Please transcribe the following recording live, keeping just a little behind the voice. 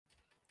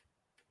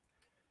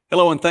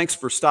Hello, and thanks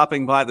for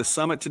stopping by the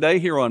summit today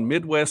here on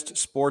Midwest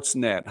Sports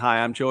Net. Hi,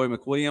 I'm Joey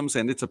McWilliams,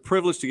 and it's a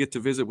privilege to get to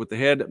visit with the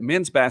head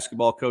men's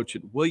basketball coach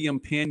at William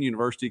Penn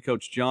University,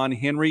 Coach John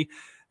Henry.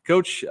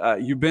 Coach,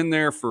 you've been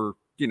there for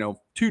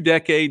 2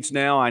 decades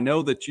now. I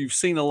know that you've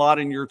seen a lot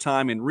in your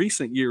time. In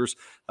recent years,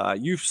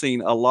 you've seen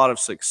a lot of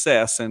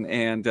success,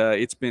 and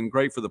it's been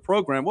great for the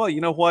program. Well,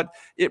 you know what?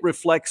 It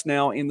reflects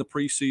now in the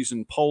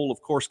preseason poll,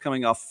 of course,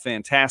 coming off a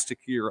fantastic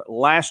year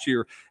last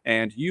year,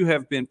 and you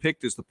have been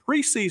picked as the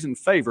preseason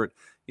favorite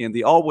in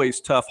the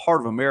always tough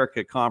Heart of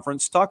America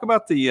Conference. Talk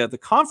about the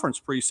conference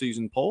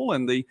preseason poll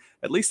and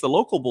at least the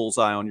local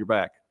bullseye on your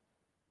back.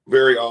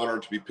 Very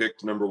honored to be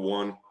picked number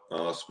one,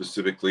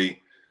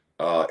 specifically.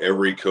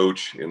 Every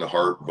coach in the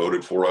Heart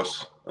voted for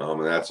us,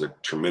 and that's a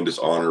tremendous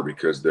honor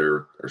because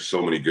there are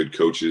so many good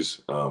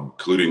coaches,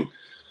 including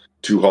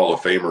 2 Hall of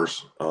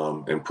Famers,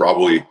 and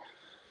probably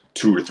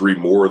 2 or 3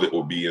 more that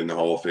will be in the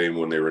Hall of Fame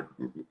when they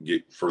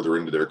get further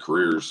into their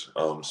careers.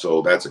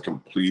 So that's a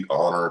complete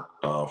honor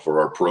for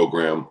our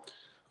program,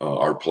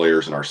 our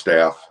players, and our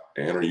staff,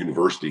 and our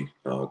university,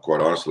 quite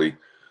honestly.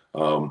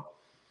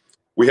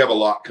 We have a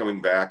lot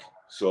coming back,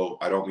 so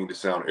I don't mean to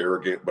sound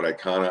arrogant, but I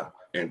kind of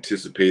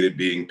anticipated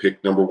being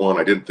picked number one.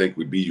 I didn't think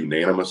we'd be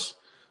unanimous,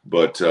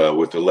 but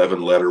with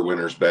 11 letter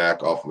winners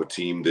back off of a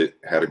team that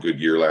had a good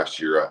year last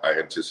year, I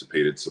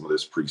anticipated some of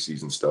this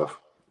preseason stuff.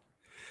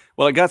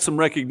 Well, it got some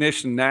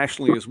recognition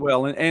nationally as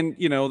well. And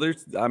you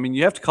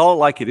have to call it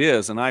like it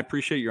is. And I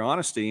appreciate your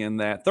honesty in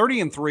that.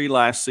 30-3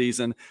 last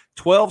season,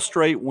 12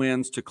 straight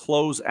wins to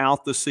close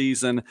out the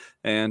season.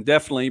 And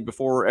definitely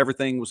before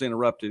everything was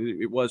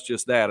interrupted, it was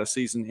just that, a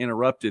season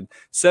interrupted.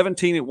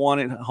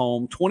 17-1 at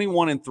home,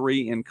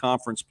 21-3 in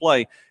conference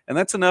play. And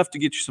that's enough to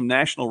get you some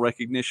national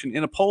recognition.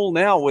 In a poll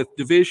now with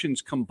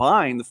divisions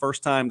combined, the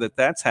first time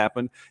that's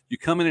happened, you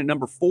come in at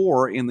number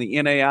 4 in the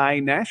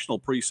NAIA national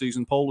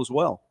preseason poll as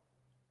well.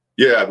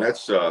 Yeah, and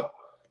that's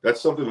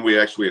something we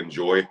actually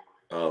enjoy.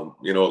 A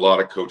lot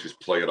of coaches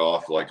play it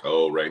off like,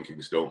 oh,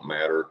 rankings don't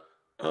matter.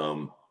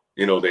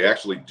 They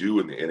actually do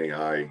in the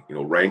NAIA.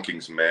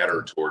 Rankings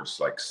matter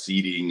towards like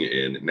seeding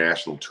and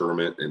national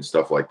tournament and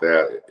stuff like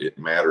that. It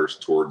matters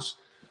towards.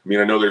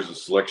 I know there's a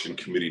selection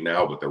committee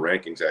now, but the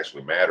rankings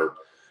actually matter.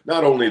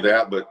 Not only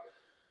that, but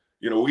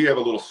we have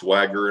a little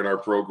swagger in our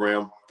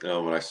program.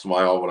 And I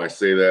smile when I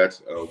say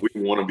that. We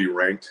want to be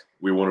ranked.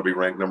 We want to be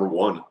ranked number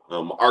 1.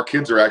 Our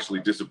kids are actually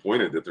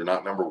disappointed that they're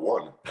not number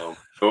 1.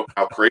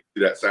 How crazy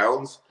that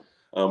sounds.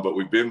 But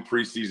we've been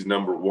preseason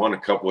number 1 a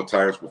couple of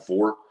times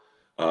before.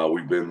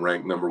 We've been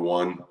ranked number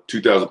 1.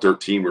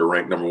 2013, we were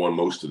ranked number 1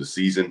 most of the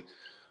season.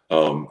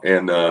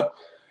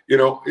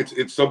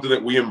 It's something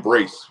that we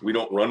embrace. We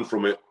don't run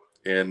from it.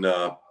 And,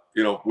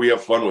 we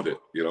have fun with it,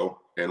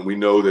 and we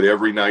know that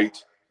every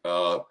night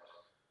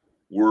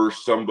we're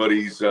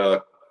somebody's,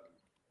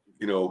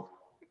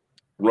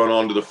 run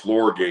onto the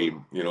floor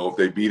game. If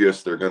they beat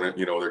us, they're gonna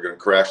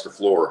crash the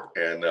floor.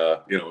 And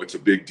it's a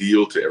big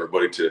deal to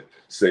everybody to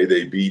say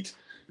they beat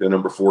the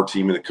number 4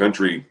 team in the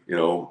country,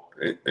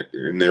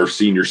 in their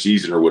senior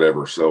season or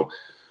whatever. So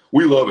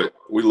we love it.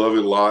 We love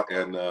it a lot,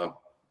 and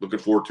looking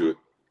forward to it.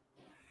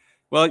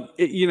 Well,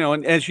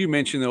 and as you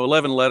mentioned, though,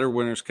 11 letter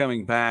winners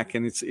coming back,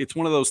 and it's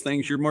one of those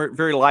things you're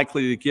very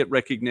likely to get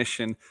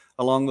recognition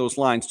along those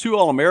lines. 2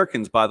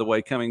 All-Americans, by the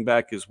way, coming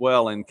back as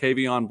well, and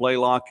Kavion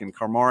Blaylock and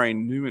Kamari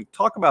Newman.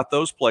 Talk about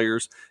those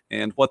players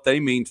and what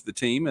they mean to the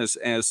team as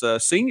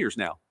seniors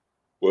now.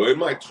 Well, in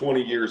my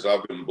 20 years,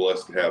 I've been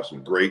blessed to have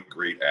some great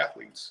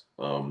athletes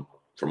from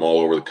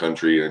all over the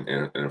country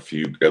and a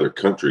few other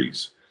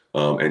countries.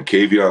 And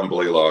Kavion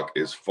Blaylock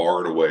is far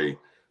and away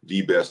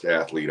the best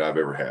athlete I've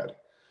ever had.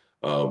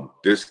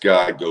 This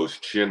guy goes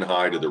chin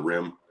high to the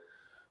rim.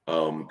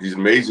 He's an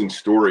amazing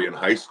story. In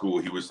high school,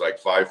 he was like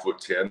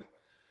 5'10",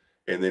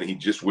 and then he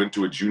just went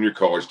to a junior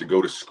college to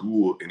go to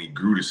school, and he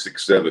grew to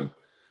 6'7".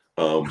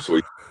 So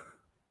he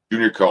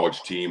junior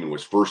college team and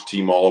was first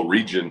team all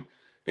region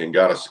and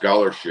got a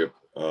scholarship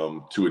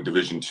to a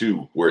Division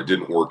II where it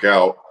didn't work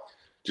out.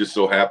 Just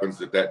so happens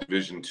that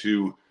Division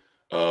II,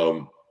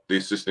 the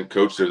assistant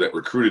coach there that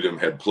recruited him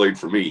had played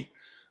for me.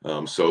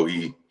 So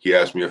he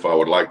asked me if I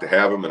would like to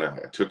have him, and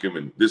I took him.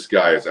 And this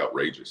guy is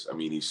outrageous.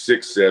 He's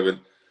 6'7",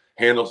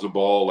 handles the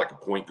ball like a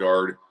point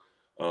guard,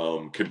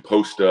 can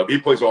post up. He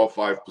plays all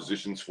 5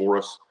 positions for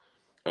us.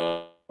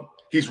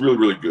 He's really,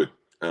 really good.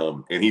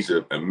 And he's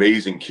an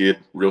amazing kid,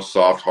 real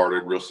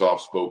soft-hearted, real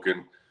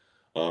soft-spoken.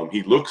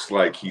 He looks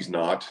like he's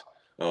not.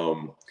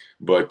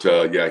 But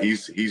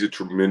he's a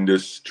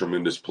tremendous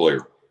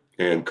player.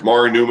 And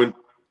Kamari Newman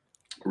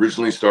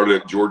originally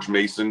started at George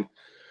Mason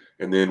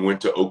and then went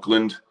to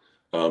Oakland,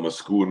 a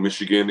school in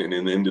Michigan, and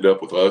then ended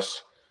up with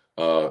us.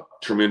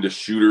 Tremendous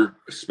shooter,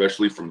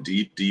 especially from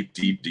deep.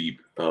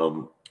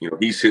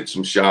 He's hit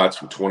some shots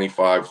from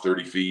 25,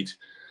 30 feet.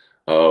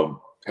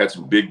 Had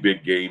some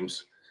big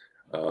games.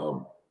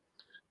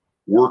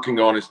 Working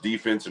on his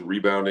defense and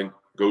rebounding,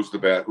 goes to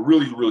bat.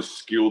 Really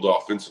skilled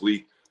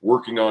offensively,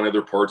 working on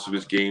other parts of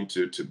his game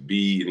to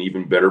be an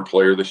even better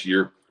player this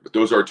year. But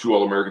those are 2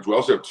 All-Americans. We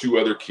also have 2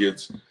 other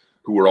kids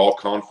who are all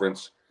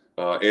conference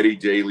Eddie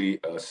Daly,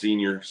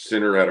 senior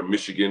center out of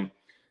Michigan,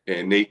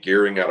 and Nate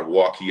Gehring out of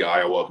Waukee,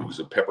 Iowa, who's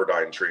a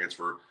Pepperdine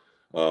transfer.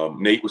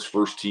 Nate was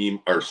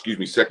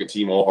second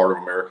team All Heart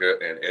of America,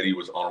 and Eddie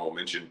was honorable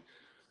mention.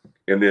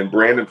 And then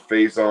Brandon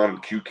Faison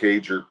and Q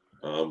Cager,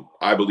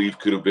 I believe,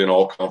 could have been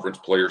all conference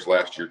players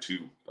last year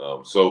too.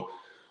 So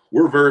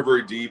we're very,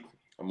 very deep.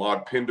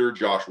 Ahmad Pinder,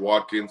 Josh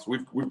Watkins,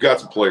 we've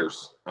got some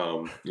players.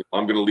 I'm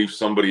going to leave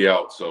somebody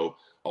out, so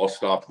I'll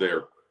stop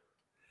there.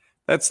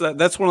 That's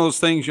one of those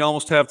things you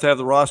almost have to have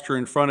the roster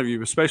in front of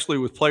you, especially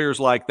with players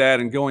like that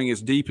and going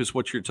as deep as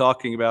what you're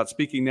talking about.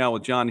 Speaking now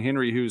with John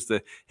Henry, who's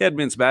the head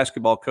men's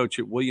basketball coach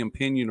at William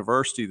Penn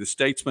University, the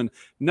Statesmen,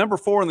 number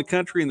 4 in the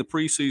country in the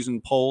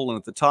preseason poll and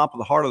at the top of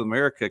the Heart of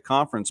America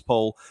conference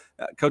poll.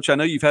 Coach, I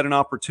know you've had an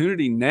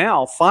opportunity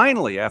now,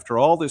 finally, after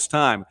all this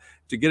time,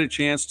 to get a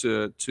chance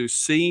to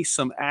see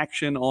some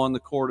action on the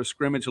court of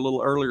scrimmage a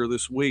little earlier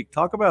this week.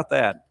 Talk about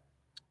that.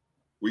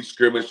 We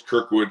scrimmaged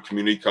Kirkwood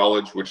Community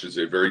College, which is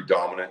a very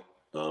dominant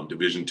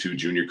Division II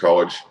junior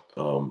college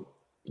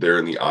there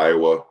in the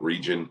Iowa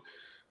region.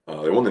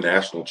 They won the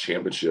national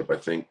championship, I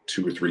think,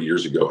 2 or 3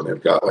 years ago, and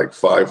they've got like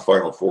 5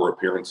 Final Four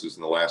appearances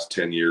in the last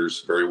 10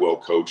 years. Very well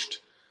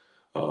coached,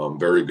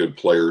 very good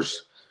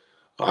players.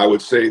 I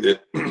would say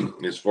that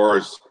as far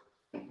as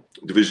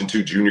Division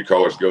II junior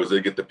college goes,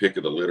 they get the pick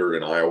of the litter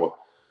in Iowa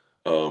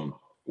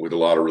with a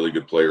lot of really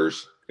good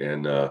players.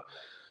 And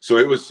so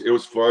it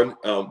was fun.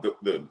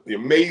 The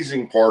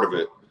amazing part of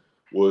it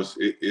was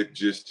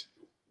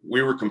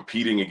we were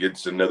competing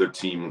against another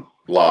team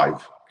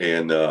live.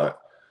 And,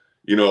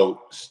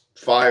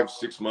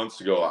 5-6 months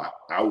ago,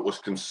 I was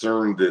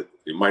concerned that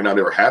it might not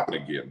ever happen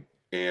again.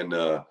 And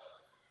I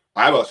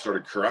about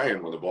started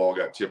crying when the ball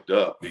got tipped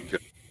up because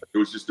it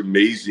was just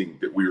amazing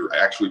that we were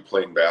actually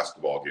playing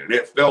basketball again. And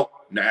it felt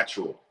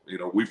natural.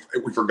 We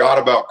forgot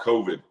about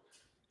COVID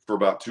for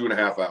about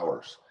 2.5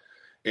 hours.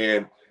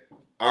 And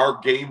our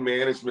game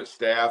management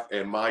staff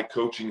and my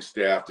coaching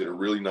staff did a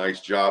really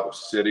nice job of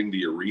setting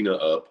the arena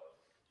up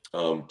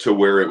to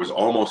where it was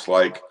almost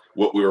like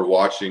what we were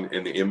watching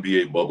in the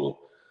NBA bubble.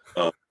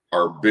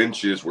 Our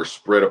benches were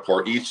spread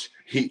apart.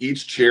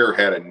 Each chair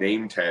had a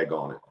name tag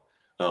on it.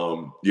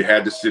 You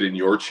had to sit in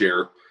your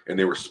chair, and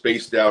they were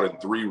spaced out in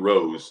 3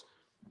 rows.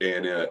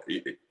 And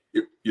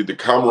the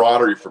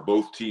camaraderie for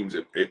both teams,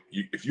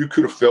 if you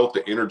could have felt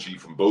the energy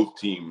from both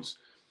teams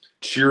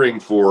cheering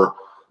for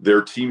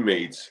their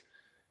teammates,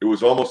 it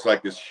was almost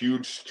like this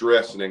huge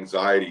stress and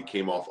anxiety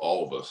came off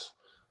all of us.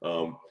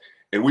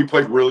 And we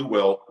played really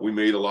well. We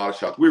made a lot of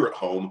shots. We were at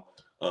home.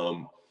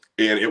 And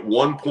at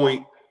one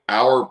point,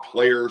 our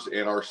players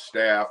and our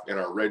staff and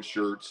our red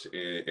shirts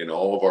and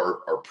all of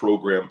our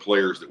program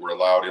players that were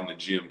allowed in the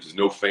gym, because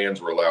no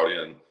fans were allowed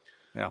in.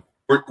 Yeah.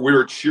 We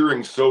were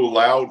cheering so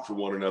loud for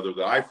one another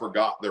that I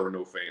forgot there were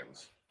no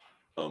fans.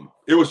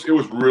 It was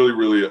really,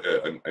 really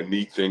a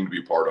neat thing to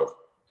be a part of.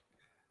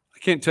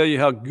 I can't tell you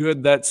how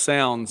good that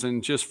sounds,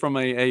 and just from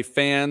a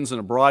fan's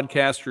and a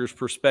broadcaster's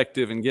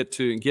perspective, and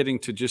getting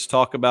to just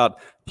talk about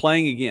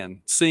playing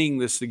again, seeing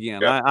this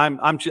again. Yeah.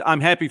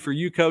 I'm happy for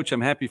you, Coach.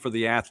 I'm happy for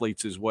the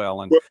athletes as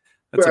well, and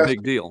that's a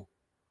big deal.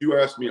 You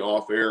asked me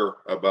off air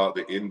about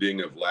the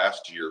ending of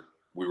last year.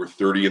 We were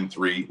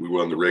 30-3. We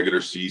won the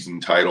regular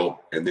season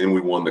title, and then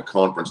we won the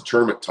conference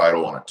tournament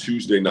title on a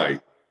Tuesday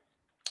night,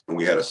 and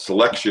we had a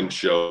selection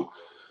show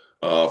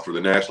for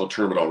the national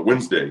tournament on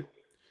Wednesday.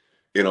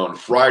 And on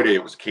Friday,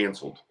 it was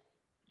canceled.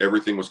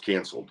 Everything was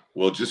canceled.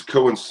 Well, it just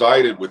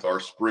coincided with our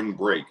spring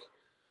break.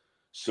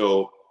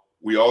 So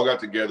we all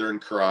got together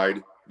and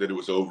cried that it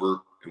was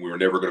over and we were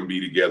never going to be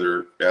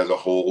together as a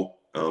whole,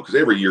 because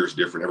every year is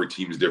different. Every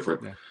team is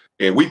different. Yeah.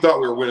 And we thought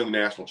we were winning the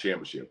national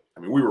championship. I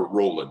mean, we were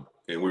rolling,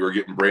 and we were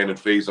getting Brandon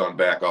Faison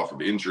back off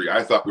of injury.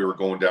 I thought we were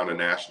going down to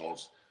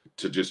nationals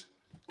to just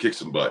kick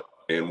some butt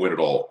and win it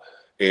all.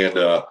 And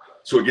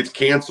so it gets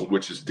canceled,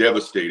 which is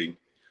devastating.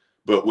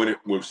 But when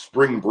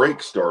spring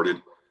break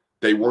started,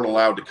 they weren't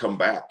allowed to come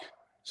back.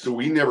 So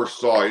we never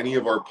saw any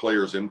of our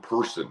players in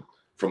person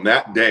from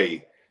that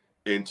day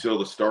until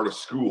the start of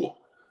school.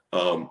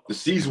 The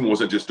season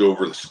wasn't just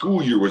over. The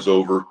school year was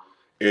over,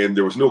 and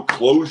there was no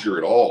closure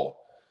at all.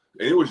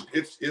 And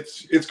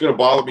it's going to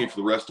bother me for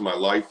the rest of my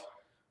life.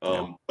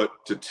 But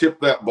to tip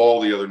that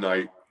ball the other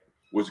night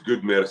was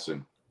good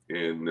medicine.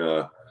 And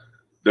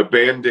the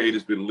Band-Aid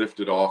has been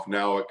lifted off.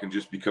 Now it can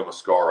just become a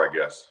scar, I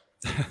guess.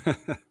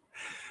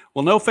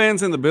 Well, no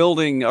fans in the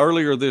building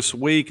earlier this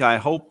week. I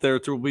hope there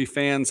will be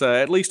fans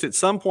at least at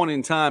some point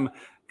in time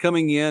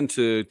coming in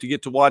to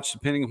get to watch,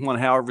 depending upon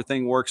how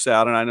everything works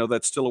out. And I know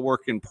that's still a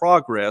work in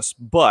progress,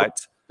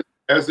 but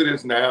as it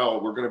is now,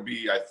 we're going to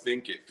be, I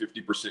think, at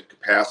 50%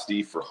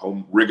 capacity for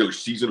regular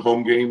season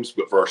home games,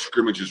 but for our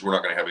scrimmages, we're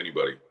not going to have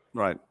anybody.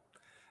 Right.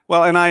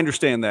 Well, and I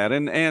understand that,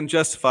 and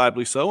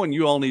justifiably so, and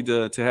you all need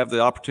to have the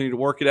opportunity to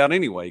work it out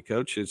anyway,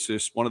 Coach. It's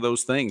just one of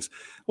those things.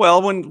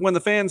 Well, when the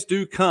fans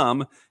do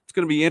come, it's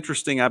going to be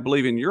interesting, I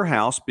believe, in your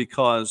house,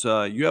 because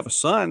you have a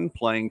son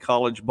playing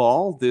college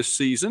ball this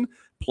season,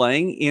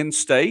 playing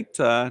in-state,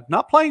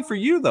 not playing for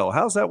you, though.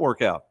 How's that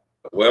work out?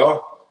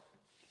 Well,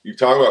 you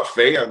talk about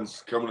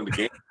fans coming to the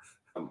game.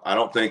 I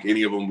don't think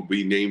any of them will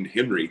be named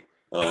Henry,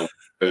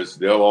 because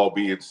they'll all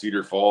be in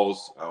Cedar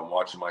Falls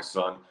watching my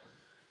son.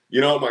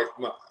 You know,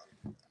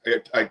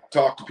 I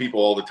talk to people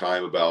all the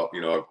time about,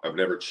 you know, I've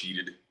never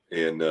cheated,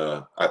 and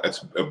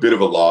that's a bit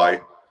of a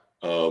lie.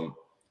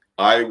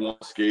 I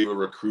once gave a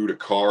recruit a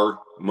car,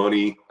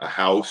 money, a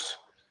house,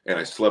 and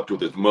I slept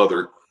with his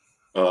mother,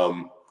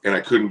 and I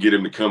couldn't get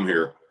him to come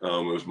here. It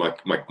was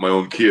my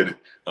own kid.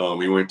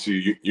 He went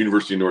to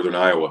University of Northern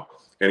Iowa,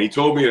 and he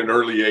told me at an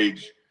early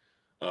age,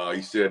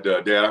 he said,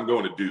 Dad, I'm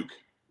going to Duke.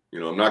 You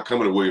know, I'm not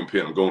coming to William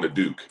Penn. I'm going to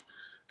Duke.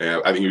 And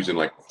I think he was in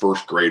like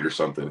first grade or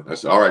something. I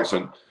said, all right,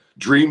 son,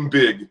 dream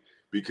big,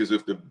 because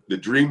if the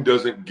dream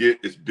doesn't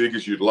get as big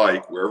as you'd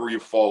like, wherever you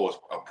fall is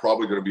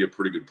probably going to be a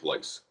pretty good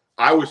place.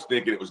 I was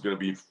thinking it was going to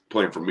be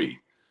playing for me.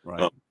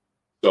 Right.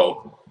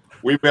 So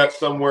we met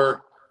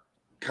somewhere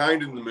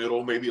kind of in the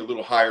middle, maybe a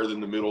little higher than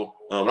the middle.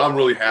 I'm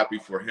really happy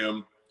for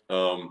him,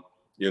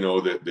 you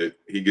know, that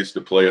he gets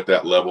to play at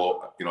that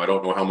level. You know, I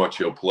don't know how much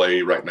he'll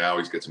play right now.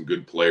 He's got some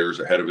good players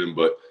ahead of him,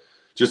 but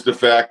just the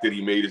fact that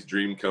he made his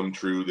dream come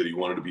true, that he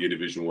wanted to be a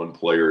Division I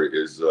player,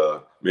 is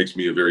makes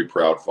me a very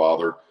proud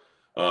father.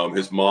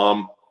 His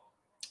mom,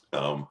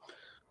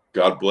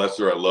 God bless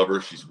her, I love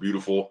her. She's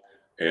beautiful,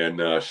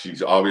 and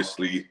she's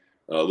obviously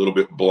a little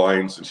bit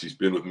blind since she's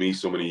been with me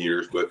so many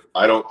years, but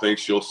I don't think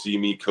she'll see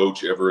me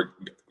coach ever,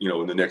 you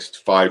know, in the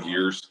next 5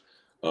 years.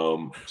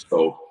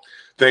 So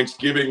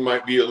Thanksgiving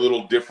might be a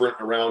little different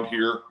around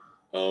here.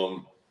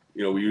 You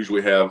know, we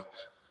usually have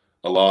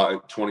a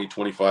lot, 20,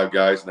 25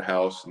 guys in the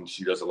house, and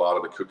she does a lot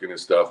of the cooking and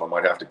stuff. I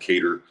might have to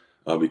cater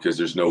because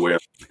there's no way I'm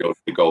going to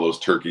make all those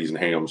turkeys and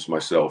hams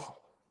myself.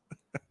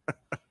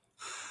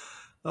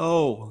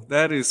 Oh,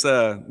 that is,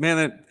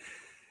 man,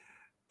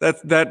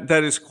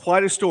 that is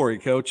quite a story,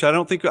 Coach. I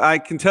don't think I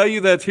can tell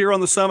you that here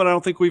on the Summit. I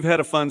don't think we've had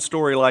a fun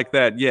story like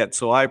that yet.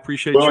 So I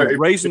appreciate you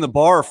raising the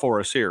bar for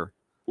us here.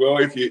 Well,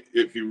 if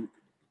you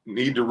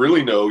need to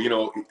really know, you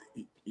know,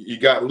 you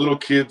got little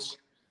kids.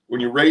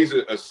 When you raise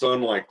a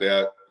son like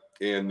that,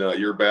 and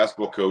you're a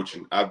basketball coach,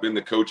 and I've been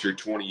the coach here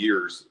 20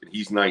 years, and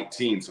he's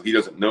 19, so he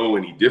doesn't know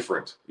any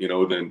different, you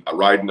know, than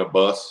riding a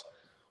bus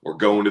or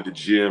going to the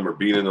gym or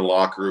being in the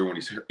locker room.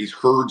 And he's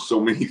heard so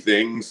many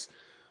things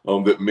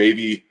that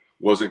maybe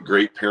wasn't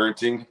great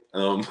parenting,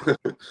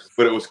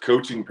 but it was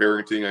coaching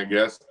parenting, I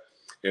guess.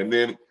 And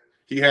then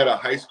he had a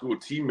high school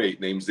teammate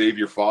named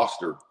Xavier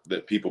Foster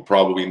that people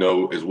probably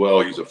know as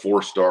well. He's a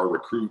 4-star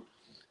recruit,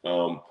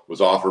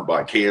 was offered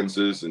by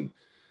Kansas and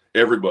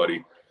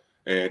everybody,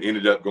 and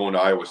ended up going to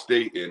Iowa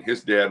State. And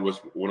his dad was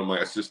one of my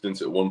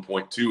assistants at one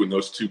point too. And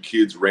those two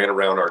kids ran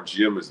around our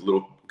gym as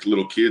little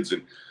kids,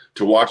 and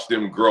to watch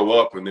them grow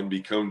up and then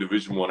become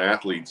Division I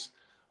athletes,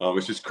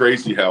 it's just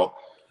crazy how,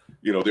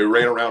 you know, they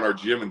ran around our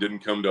gym and didn't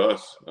come to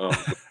us. You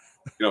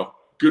know,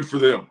 good for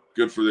them.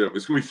 Good for them.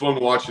 It's gonna be fun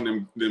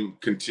watching them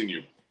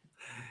continue.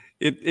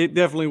 It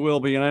definitely will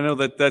be, and I know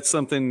that's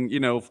something, you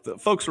know, the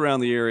folks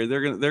around the area,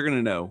 they're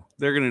gonna know,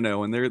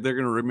 and they're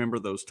gonna remember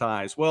those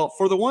ties. Well,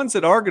 for the ones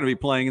that are going to be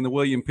playing in the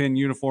William Penn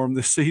uniform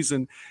this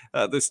season,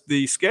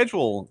 the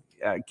schedule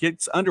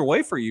gets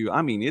underway for you.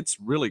 I mean, it's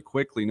really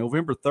quickly.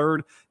 November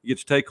 3rd, you get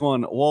to take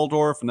on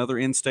Waldorf, another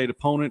in-state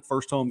opponent.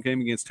 First home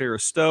game against Terra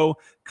Stowe.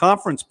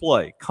 Conference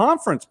play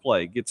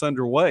gets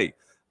underway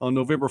on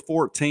November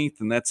 14th,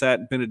 and that's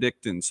at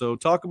Benedictine. So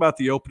talk about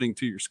the opening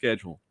to your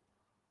schedule.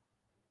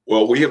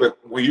 Well, we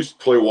used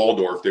to play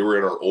Waldorf. They were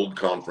in our old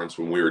conference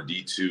when we were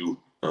D2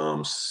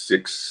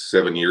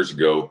 6-7 years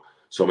ago.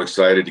 So I'm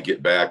excited to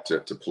get back to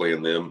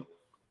playing them.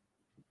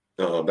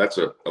 That's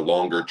a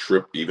longer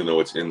trip, even though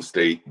it's in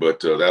state,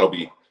 but that'll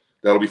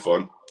be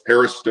fun.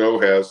 Harris Stowe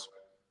has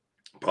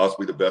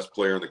possibly the best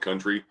player in the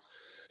country.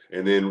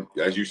 And then,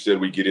 as you said,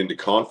 we get into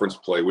conference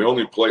play. We're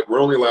only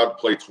allowed to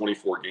play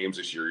 24 games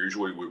this year.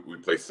 Usually we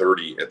play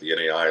 30 at the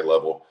NAIA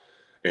level,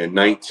 and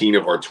 19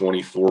 of our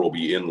 24 will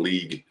be in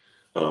league.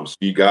 So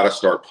you got to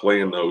start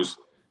playing those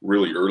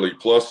really early.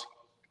 Plus,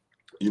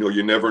 you know,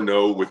 you never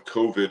know with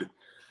COVID,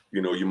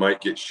 you know, you might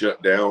get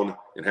shut down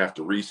and have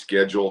to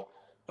reschedule.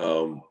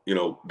 You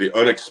know, the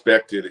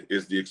unexpected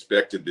is the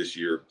expected this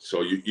year.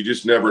 So you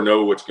just never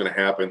know what's going to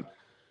happen.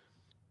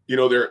 You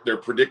know, they're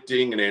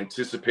predicting and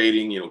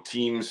anticipating, you know,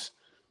 teams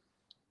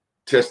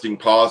testing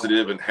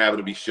positive and having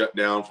to be shut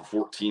down for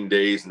 14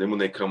 days. And then when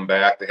they come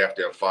back, they have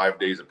to have 5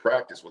 days of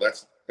practice. Well,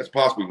 that's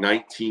possibly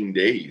 19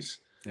 days.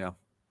 Yeah.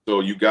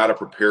 So you got to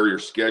prepare your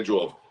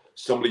schedule. Of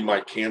somebody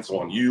might cancel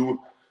on you.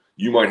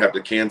 You might have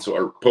to cancel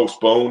or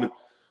postpone.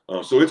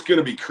 So it's going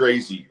to be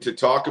crazy. To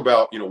talk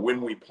about, you know,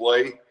 when we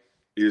play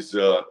is,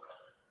 you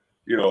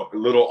know, a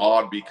little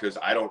odd because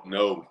I don't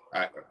know.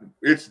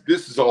 This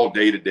is all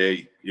day to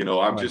day. You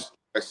know,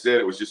 I said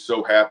it was just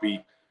so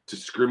happy to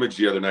scrimmage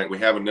the other night. We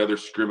have another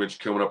scrimmage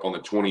coming up on the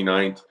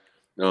 29th.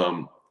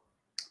 You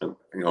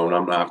know, and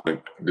I'm not going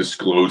to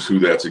disclose who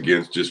that's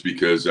against just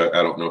because I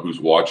don't know who's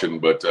watching,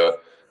 but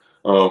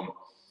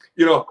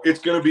you know, it's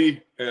going to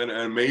be an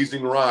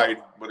amazing ride,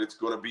 but it's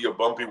going to be a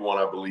bumpy one,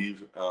 I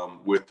believe,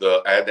 with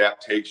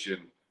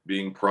adaptation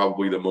being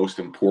probably the most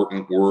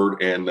important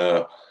word,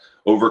 and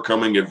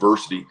overcoming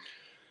adversity.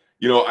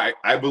 you know,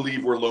 I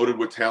believe we're loaded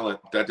with talent.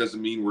 That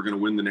doesn't mean we're going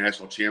to win the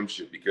national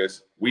championship,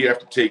 because we have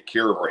to take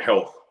care of our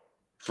health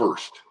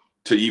first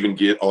to even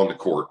get on the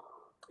court.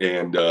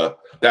 And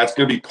that's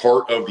going to be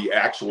part of the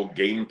actual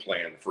game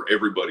plan for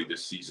everybody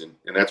this season.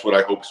 And that's what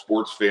I hope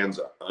sports fans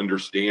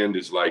understand,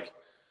 is like,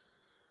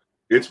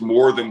 it's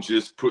more than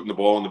just putting the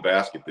ball in the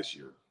basket this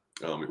year.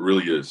 It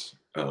really is.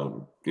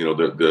 You know,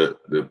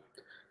 the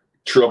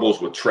troubles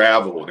with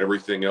travel and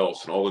everything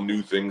else and all the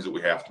new things that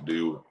we have to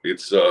do.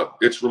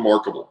 It's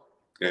remarkable.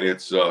 And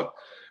it's a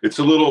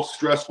little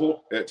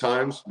stressful at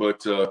times,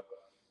 but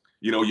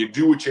you know, you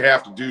do what you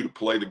have to do to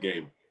play the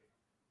game.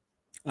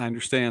 I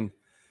understand.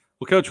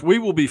 Well, Coach, we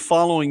will be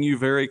following you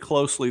very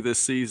closely this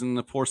season.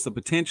 Of course, the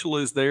potential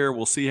is there.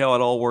 We'll see how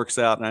it all works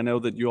out. And I know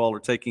that you all are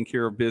taking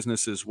care of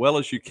business as well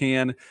as you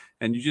can,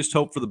 and you just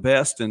hope for the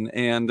best and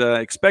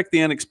expect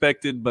the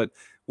unexpected. But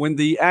when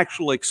the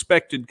actual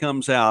expected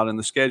comes out and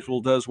the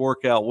schedule does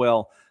work out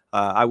well,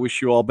 I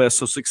wish you all best.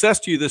 So success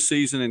to you this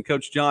season. And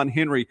Coach John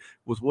Henry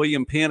with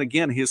William Penn,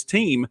 again, his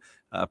team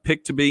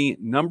picked to be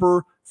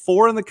number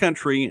 4 in the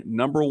country,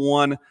 number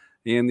 1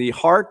 in the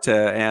heart,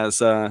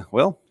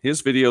 well, his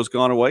video's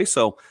gone away.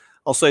 So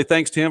I'll say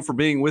thanks to him for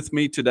being with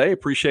me today.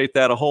 Appreciate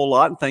that a whole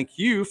lot. And thank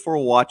you for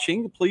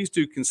watching. Please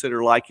do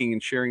consider liking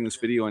and sharing this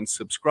video, and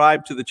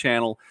subscribe to the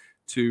channel,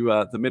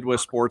 to the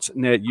Midwest Sports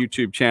Net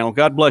YouTube channel.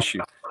 God bless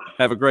you.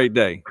 Have a great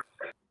day.